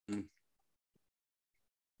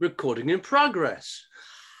recording in progress.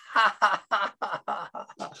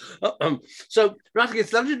 So, Ratika,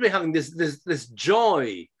 it's lovely to be having this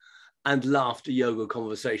joy and laughter yoga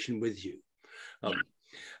conversation with you.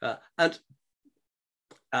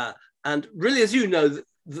 And really, as you know,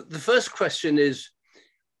 the first question is,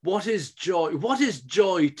 what is joy? What is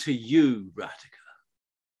joy to you, Ratika?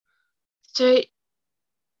 So,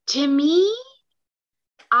 to me,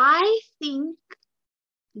 I think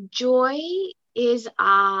joy is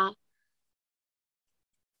a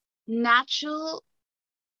natural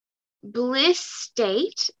bliss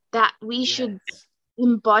state that we should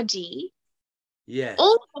embody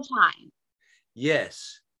all the time.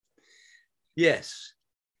 Yes.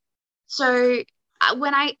 So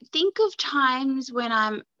when I think of times when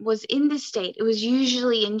I was in this state, it was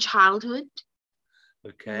usually in childhood.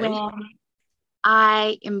 Okay. When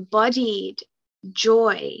I embodied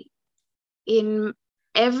joy in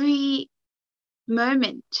every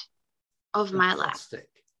moment of my life.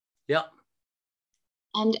 Yeah.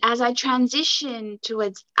 And as I transitioned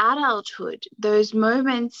towards adulthood, those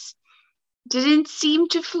moments didn't seem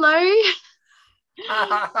to flow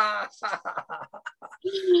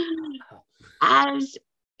as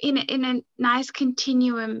in a nice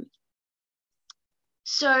continuum.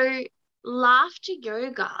 So laughter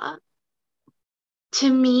yoga to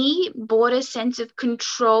me brought a sense of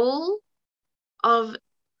control of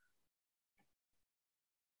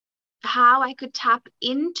how I could tap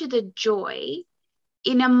into the joy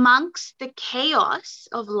in amongst the chaos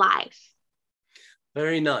of life.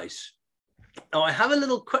 Very nice. Now, I have a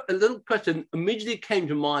little question immediately came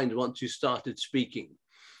to mind once you started speaking,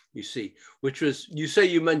 you see, which was,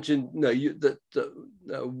 you mentioned, that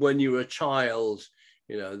when you were a child,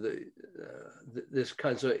 this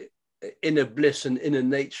kind of inner bliss and inner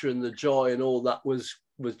nature and the joy and all that was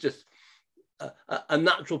just a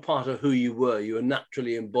natural part of who you were. You were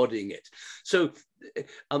naturally embodying it. So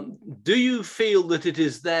do you feel that it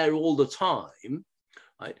is there all the time?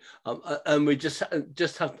 Right, and we just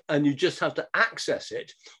have, and you just have to access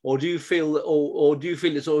it, or do you feel, or do you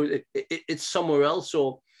feel it's somewhere else?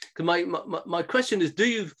 Or my question is, do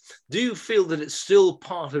you feel that it's still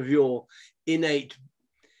part of your innate?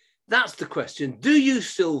 That's the question. Do you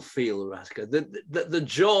still feel, Ratika, that the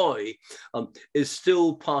joy is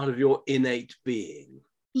still part of your innate being?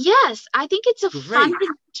 Yes, I think it's a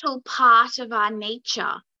fundamental part of our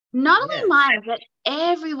nature. Not only mine, but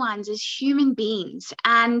everyone's as human beings.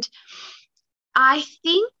 And I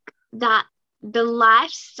think that the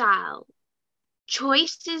lifestyle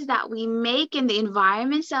choices that we make and the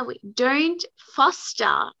environments that we don't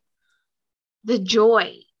foster the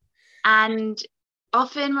joy. And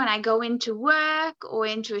often when I go into work or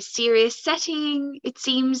into a serious setting, it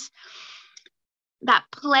seems that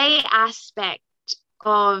play aspect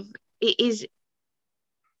of it is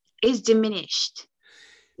diminished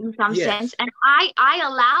in some sense. And I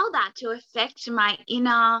allow that to affect my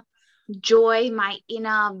inner joy, my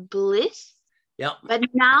inner bliss. Yeah. But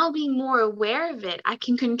now being more aware of it, I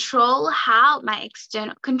can control how my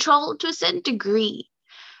external control to a certain degree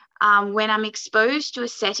when I'm exposed to a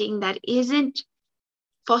setting that isn't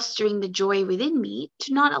fostering the joy within me,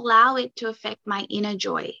 to not allow it to affect my inner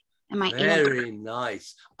joy and my inner. Very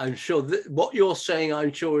nice. I'm sure that what you're saying,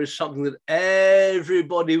 I'm sure, is something that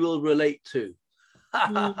everybody will relate to.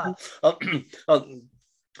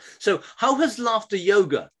 So how has laughter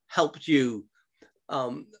yoga helped you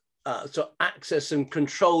to access and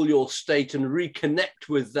control your state and reconnect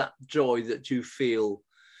with that joy that you feel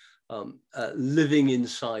living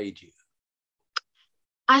inside you?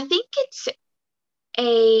 I think it's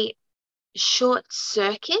a short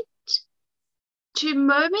circuit to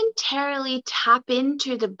momentarily tap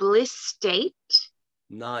into the bliss state.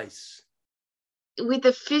 Nice. With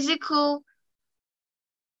a physical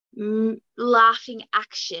laughing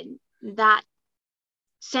action that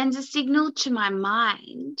sends a signal to my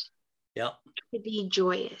mind to be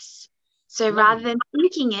joyous. So rather than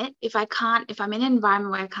thinking it, if I'm in an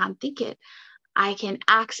environment where I can't think it, I can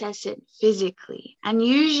access it physically. And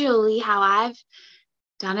usually how I've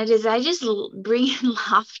done it is I just bring in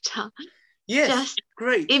laughter. Yes, just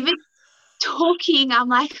great. If it's talking, I'm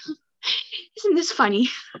like, isn't this funny?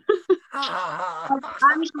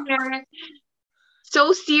 I'm here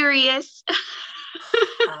so serious.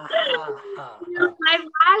 I'm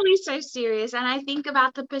really so serious. And I think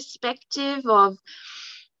about the perspective of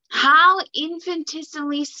how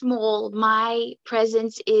infinitesimally small my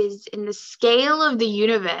presence is in the scale of the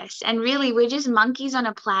universe. And really, we're just monkeys on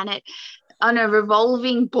a planet, on a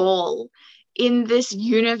revolving ball in this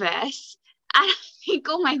universe. And think,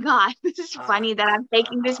 oh my God, this is funny that I'm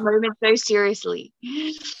taking this moment so seriously.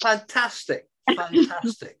 Fantastic.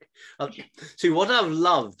 Fantastic. See, what I've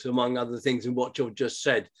loved, among other things, in what you've just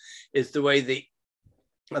said, is the way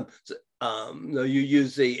you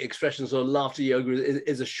use the expression sort of laughter yoga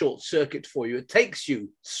is a short circuit for you. It takes you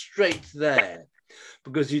straight there,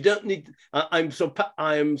 because you don't need. I am so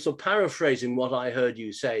paraphrasing what I heard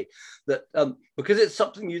you say, that because it's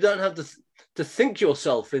something you don't have to think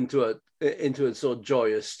yourself into a sort of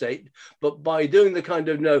joyous state, but by doing the kind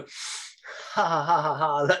of ha ha ha ha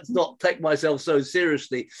ha, let's not take myself so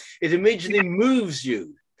seriously, it immediately moves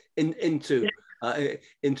you into a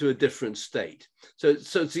different state. So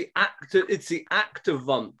it's the act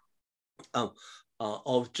of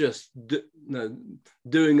just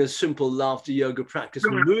doing a simple laughter yoga practice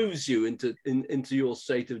moves you into your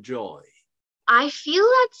state of joy. I feel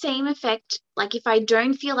that same effect. Like if I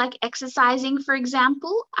don't feel like exercising, for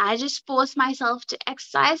example, I just force myself to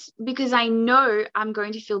exercise because I know I'm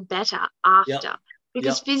going to feel better after. Yep.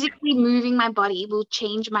 Because physically moving my body will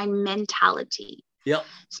change my mentality. Yep.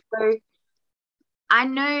 So I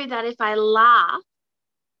know that if I laugh,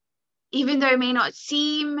 even though it may not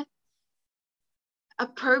seem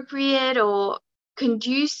appropriate or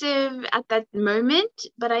conducive at that moment,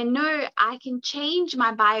 but I know I can change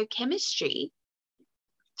my biochemistry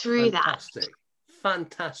through Fantastic.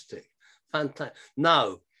 Fantastic.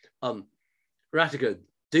 Now, Ratika,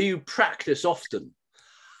 do you practice often?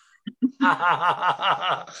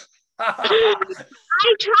 I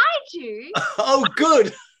try to. Oh,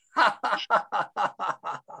 good. But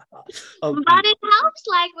it helps,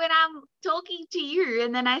 like when I'm talking to you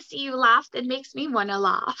and then I see you laugh, that makes me want to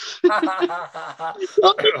laugh.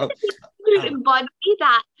 Embody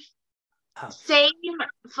that same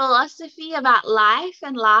philosophy about life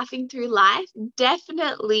and laughing through life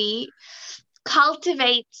definitely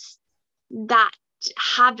cultivates that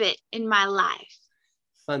habit in my life.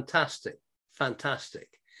 Fantastic.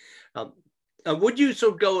 And would you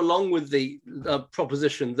sort of go along with the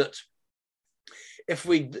proposition that if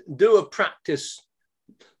we do a practice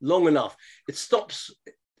long enough, it stops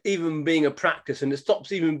even being a practice and it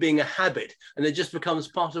stops even being a habit and it just becomes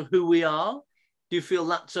part of who we are? Do you feel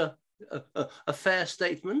that's a fair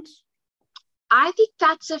statement? I think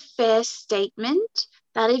that's a fair statement,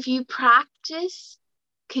 that if you practice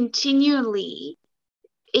continually,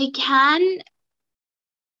 you can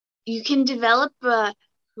develop a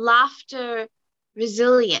laughter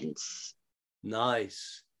resilience.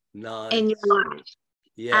 Nice. In your life.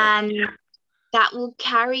 Yeah. And that will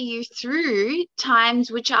carry you through times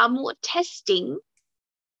which are more testing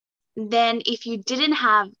than if you didn't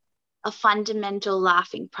have a fundamental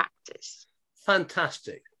laughing practice.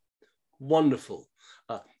 Fantastic. Wonderful.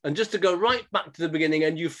 And just to go right back to the beginning,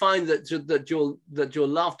 and you find that your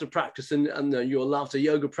laughter practice and your laughter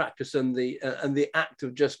yoga practice and the act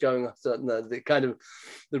of just going the kind of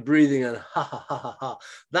the breathing and ha ha ha ha ha,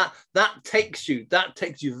 that takes you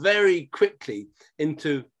very quickly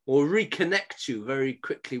into, or reconnects you very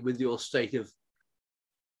quickly with your state of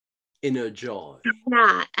inner joy.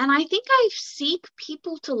 Yeah, and I think I seek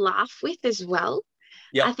people to laugh with as well.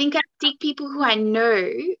 Yep. I think I seek people who I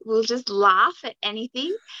know will just laugh at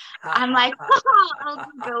anything. I'm like, oh, I'll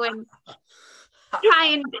go and try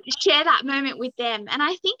and share that moment with them. And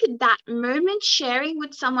I think that moment sharing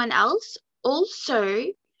with someone else also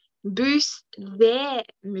boosts their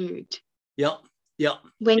mood. Yep.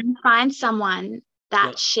 When you find someone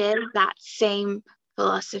that shares that same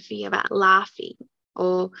philosophy about laughing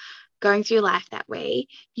or going through life that way,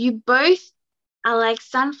 you both are like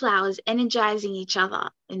sunflowers energizing each other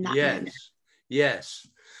in that moment. Yes.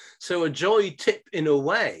 So a joy tip in a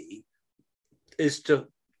way is to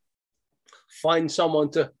find someone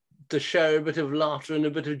to share a bit of laughter and a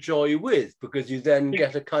bit of joy with, because you then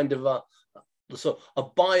get a kind of a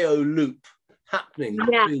bio loop happening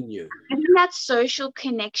between you. I think that social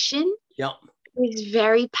connection is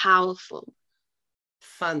very powerful.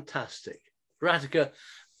 Fantastic. Ratika,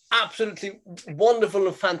 absolutely wonderful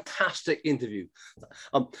and fantastic interview.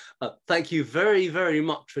 Thank you very, very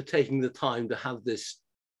much for taking the time to have this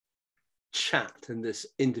chat and this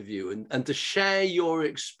interview and to share your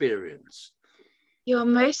experience. You're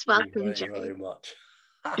most welcome, Joe. Very much.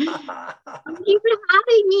 Thank you for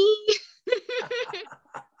having me.